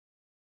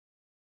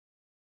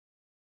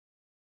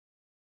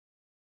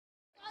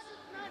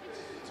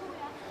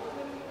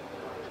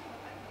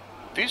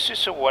This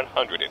is a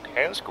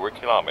 110 square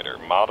kilometer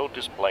model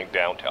displaying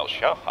downtown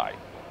Shanghai,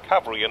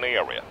 covering an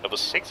area of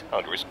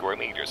 600 square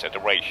meters at a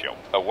ratio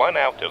of 1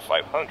 out of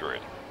 500.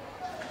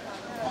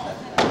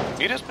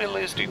 It has been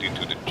listed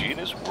into the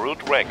Guinness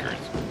World Records.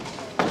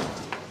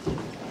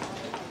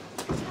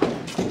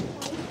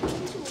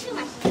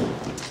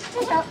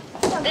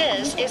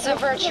 This is a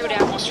virtual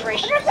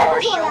demonstration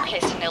car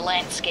showcasing the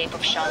landscape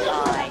of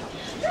Shanghai,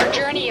 a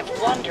journey of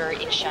wonder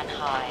in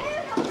Shanghai.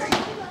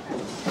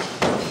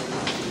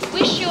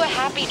 Wish you a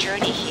happy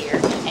journey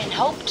here and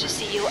hope to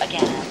see you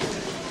again.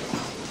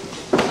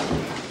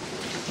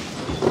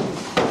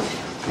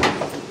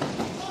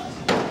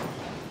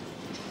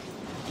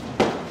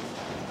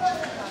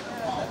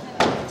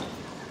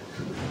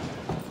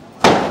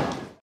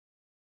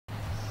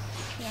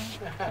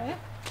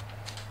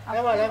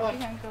 Lấy vào.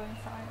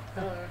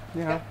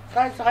 Đi hả?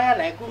 Saya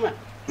lại cũng mà.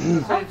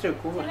 Saya chơi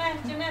cũng mà.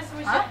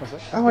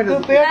 Hồi đó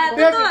bé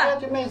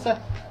这妹子。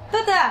豆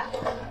豆。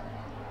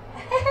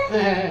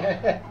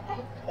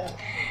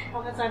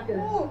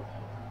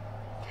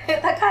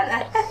他看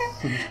了，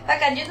他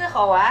感觉这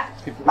好玩。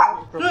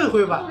热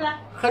会吧？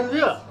很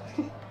热。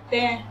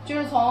对，就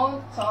是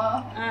从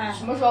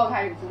什么时候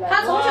开始住在？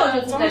他从小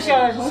就住在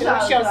这里，从小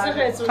时候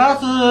住。他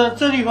是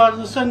这地方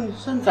是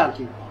生长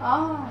地。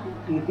哦。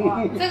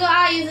这个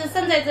阿姨是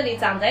生在这里，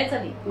长在这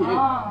里。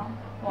哦。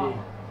哇。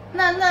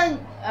那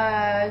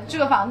这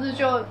个房子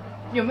就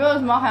有没有什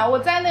么？好像我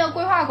在那个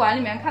规划馆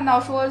里面看到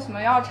说什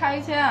么要拆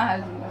迁啊，还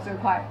是怎么这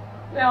块？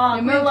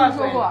有没有听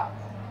说过？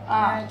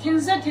啊，听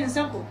说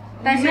过。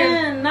但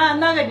是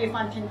那个地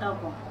方听到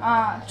过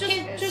啊，就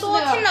是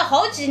说听了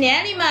好几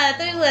年了嘛，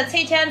都是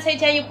拆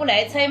迁又不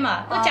来拆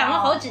嘛，都讲了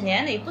好几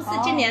年了，不是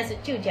今年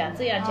就讲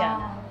这样讲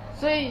的，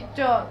所以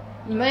就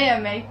你们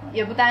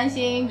也不担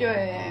心，就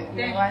也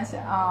没关系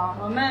啊。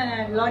我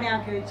们老两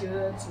口就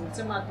住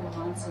这么多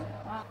房子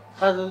啊。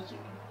但是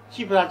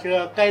基本上就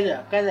要改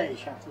善一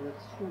下这个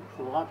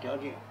住房条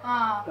件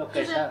啊，要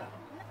改善。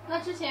那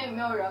之前有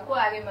没有人过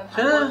来给你们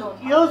谈过这种？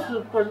要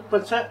是不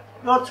拆，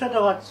要拆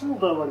的话，住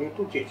的问题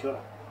都解决了。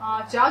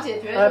啊，只要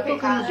解决就可以都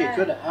可以解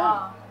决的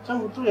啊，政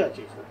府都要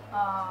解决的。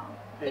啊，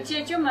不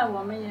解决嘛，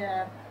我们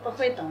也不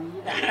会同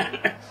意的。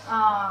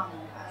啊，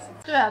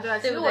对啊。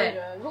其实我觉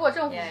得，如果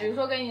政府比如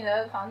说给你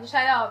的房子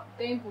拆掉，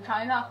给你补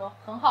偿一套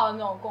很好的那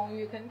种公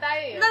寓，肯定大家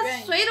也那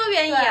谁都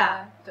愿意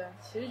啊。对，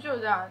其实就是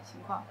这样的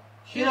情况。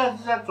现在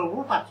是在逐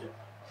步发展。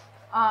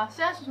啊，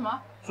现在是什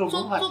么？逐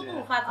步发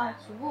展。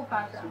逐步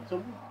发展。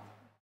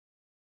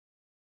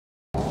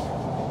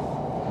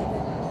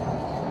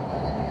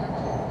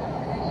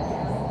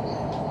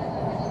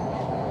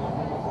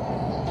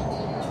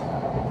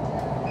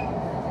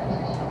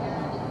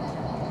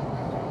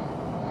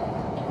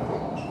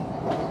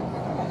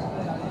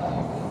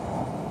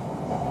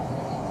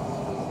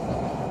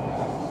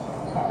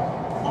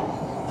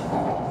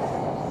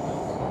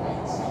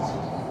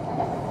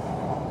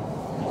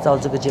到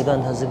这个阶段，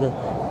它是个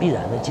必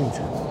然的进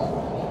程。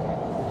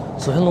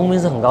首先，农民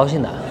是很高兴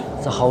的，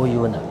这毫无疑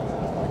问的，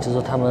就是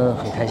说他们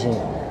很开心，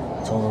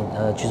从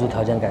居住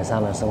条件改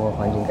善了，生活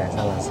环境改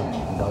善了，是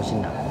很高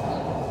兴的。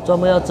专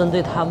门要针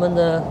对他们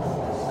的，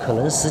可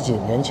能10几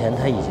年前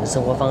他已经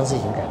生活方式已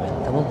经改变了，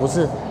他们不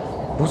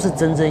是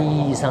真正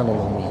意义上的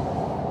农民，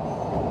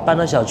搬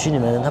到小区里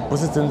面，他不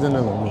是真正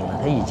的农民了，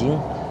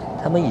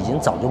他们已经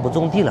早就不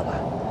种地了吧，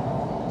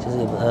就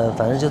是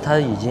反正就他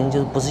已经就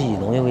是不是以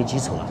农业为基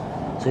础了。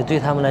所以对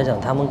他们来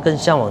讲，他们更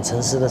向往城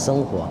市的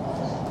生活，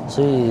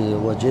所以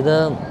我觉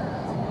得，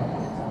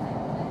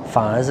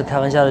反而是开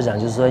玩笑的讲，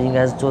就是说应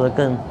该是做得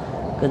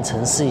更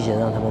城市一些，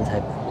让他们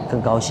才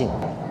更高兴。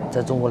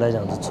在中国来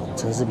讲，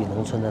城市比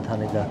农村的它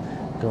那个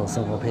各种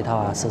生活配套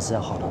啊、设施要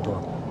好得多，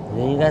我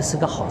觉得应该是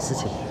个好事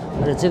情。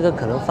而且这个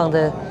可能放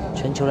在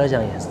全球来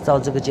讲，也是到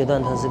这个阶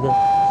段，它是个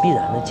必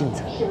然的进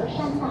程。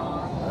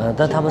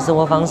但他们生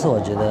活方式，我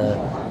觉得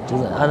就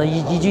是按照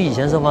依据以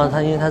前生活方式，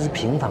它因为它是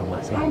平房嘛，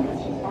是吧？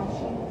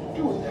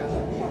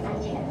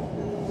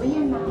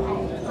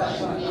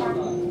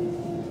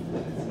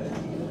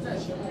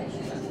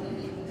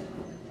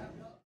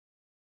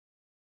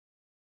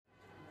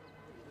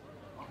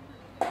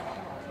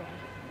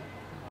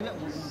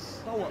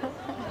到我，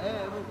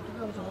这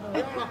个什么东西？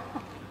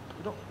不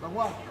动，老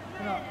郭，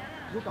看到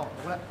你就倒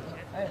过来，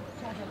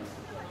上去，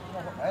往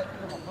后，这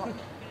个往上。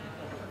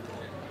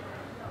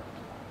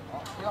好，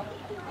这个，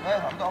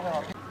好，你倒回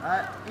好。来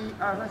，1、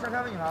2、3，下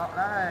开问你好，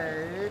来，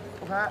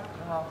不开，很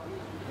好，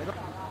没动。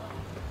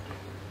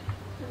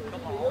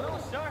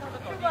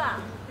是吧？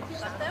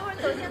等一会儿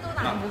走先走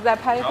哪？我们不是在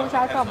拍婚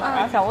纱照嘛，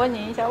然后想问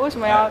您一下，为什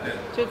么要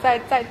就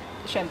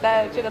选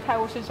在这个泰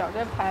晤士小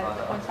镇拍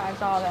婚纱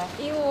照呢？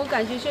因为我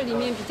感觉这里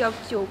面比较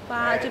酒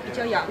吧就比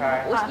较洋，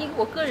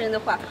我个人的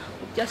话，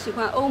我比较喜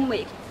欢欧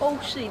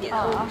式一点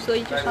的，所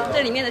以就是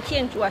这里面的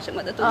建筑啊什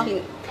么的都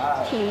挺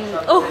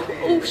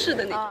欧式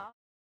的那种。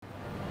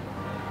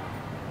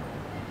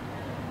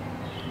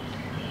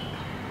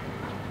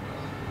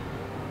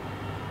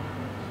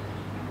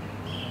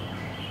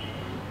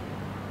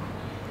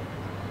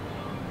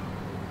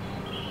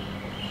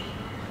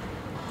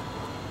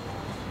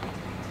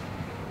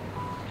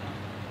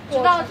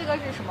知道这个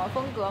是什么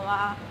风格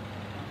吗？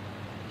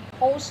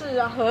欧式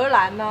啊，荷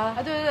兰呐。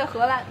啊，对对对，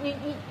荷兰，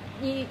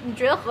你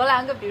觉得荷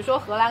兰跟比如说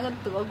荷兰跟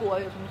德国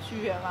有什么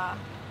区别吗？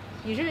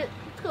你是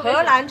特别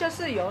荷兰就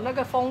是有那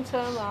个风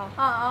车嘛。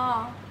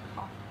好。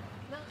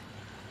那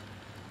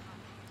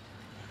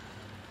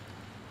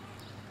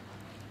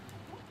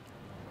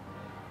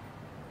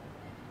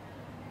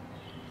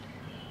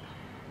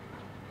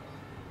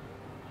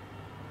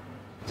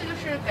这个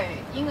是给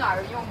婴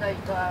儿用的一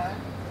个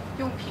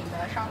用品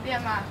的商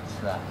店吗？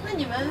是啊。那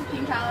你们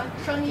平常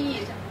生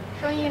意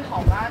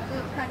好吗？就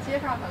是看街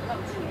上很冷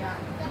清啊。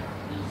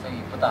生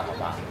意不大好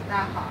吧？不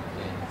大好。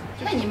对。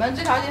那你们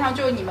这条街上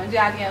就你们这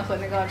家店和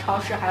那个超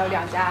市，还有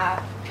2家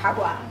茶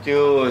馆。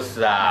就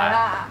是啊。好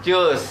啦。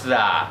就是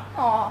啊。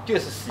哦。就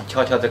是死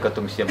瞧瞧这个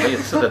东西，没有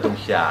吃的东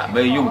西啊，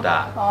没有用的。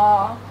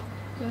哦。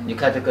你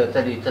看这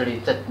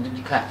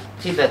你看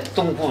现在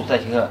中午这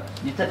些，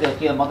你这条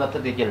街忙到这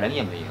条街人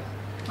也没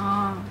有。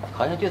啊。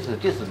好像就是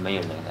没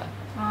有人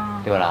的。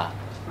啊。对吧啦？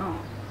嗯。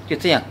就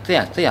这样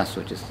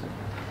说就是。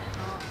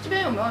这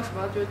边有没有什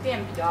么就店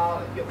比较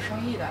有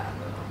生意的？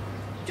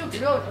就比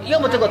如说，要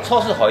么这个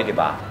超市好一点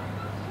吧。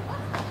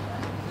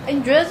哎，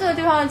你觉得这个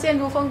地方的建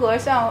筑风格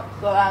像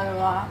荷兰的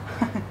吗？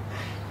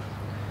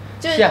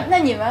像。那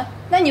你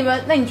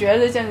觉得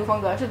这建筑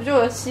风格是不是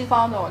就是西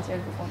方这种建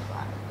筑风格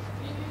啊？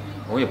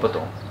我也不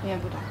懂。你也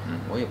不懂。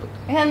我也不懂。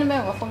你看那边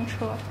有个风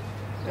车，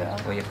对啊。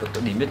我也不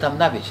懂，里面他们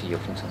那边去有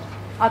风车吗？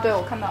啊，对，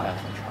我看到了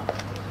风车。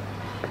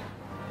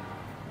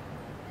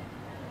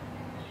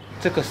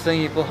这个生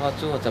意不好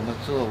做，怎么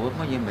做？我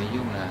们也没用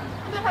啊。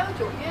这边还有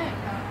酒店，你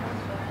看。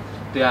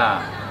对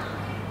啊。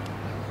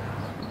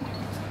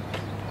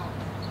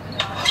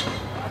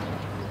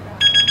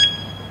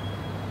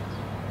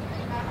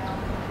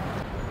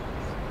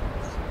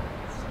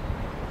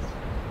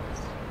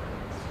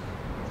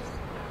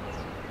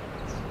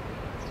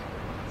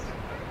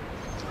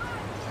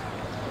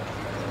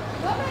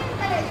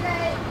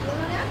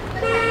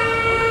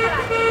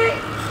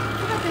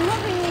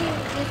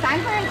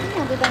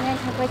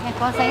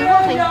光生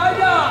活费。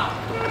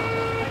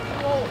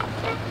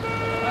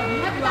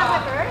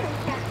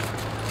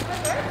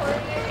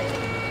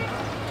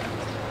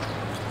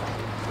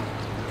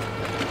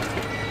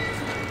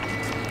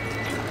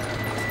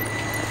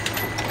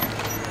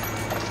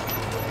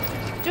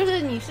就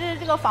是你是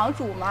这个房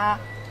主吗？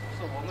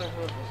是我们是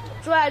不是？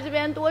住在这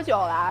边多久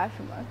啦？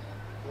什么？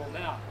我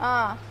们啊？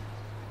啊。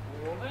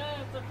我们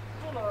这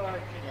住了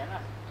几年了？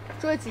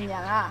住了几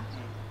年啦？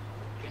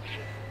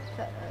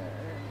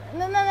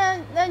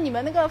那你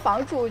们那个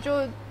房主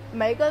就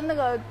没跟那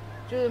个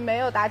就是没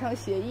有达成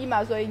协议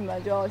嘛，所以你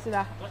们就现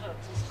在不是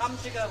他们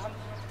这地方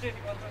这个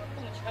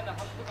动迁的，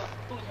他们这个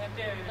动迁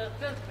店，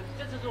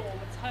这就是我们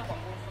拆房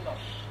公司的。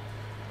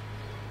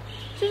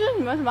这是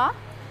你们什么？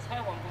拆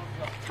房公司。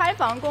拆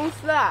房公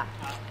司啊？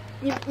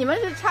你们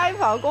是拆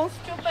房公司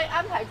就被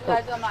安排住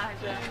在这吗？还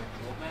是？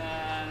我们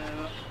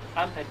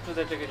安排住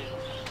在这个地方。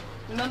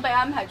你们被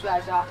安排住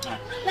在这？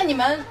那你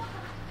们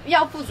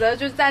要负责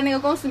就是在那个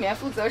公司里面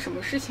负责什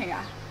么事情啊？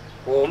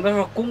我们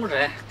是工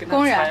人，跟他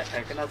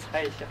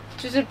拆一下，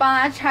就是帮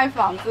他拆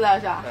房子的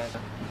是吧？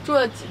住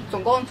了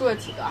总共住了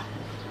几个？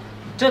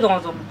这栋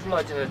我们住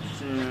了就是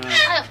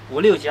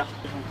5、6家，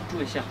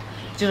住一下，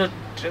就是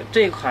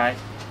这一块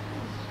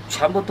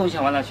全部动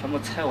迁完了，全部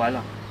拆完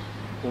了，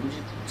我们就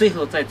最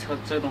后再拆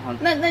这栋房。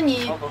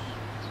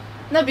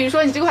那比如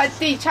说你这块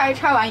地拆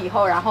完以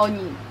后，然后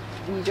你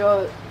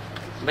就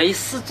没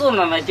事做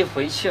了嘛，就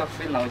回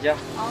老家。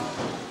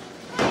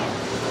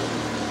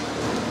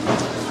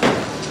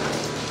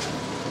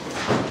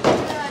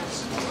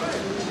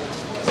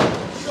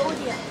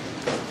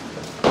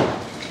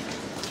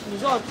你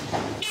知道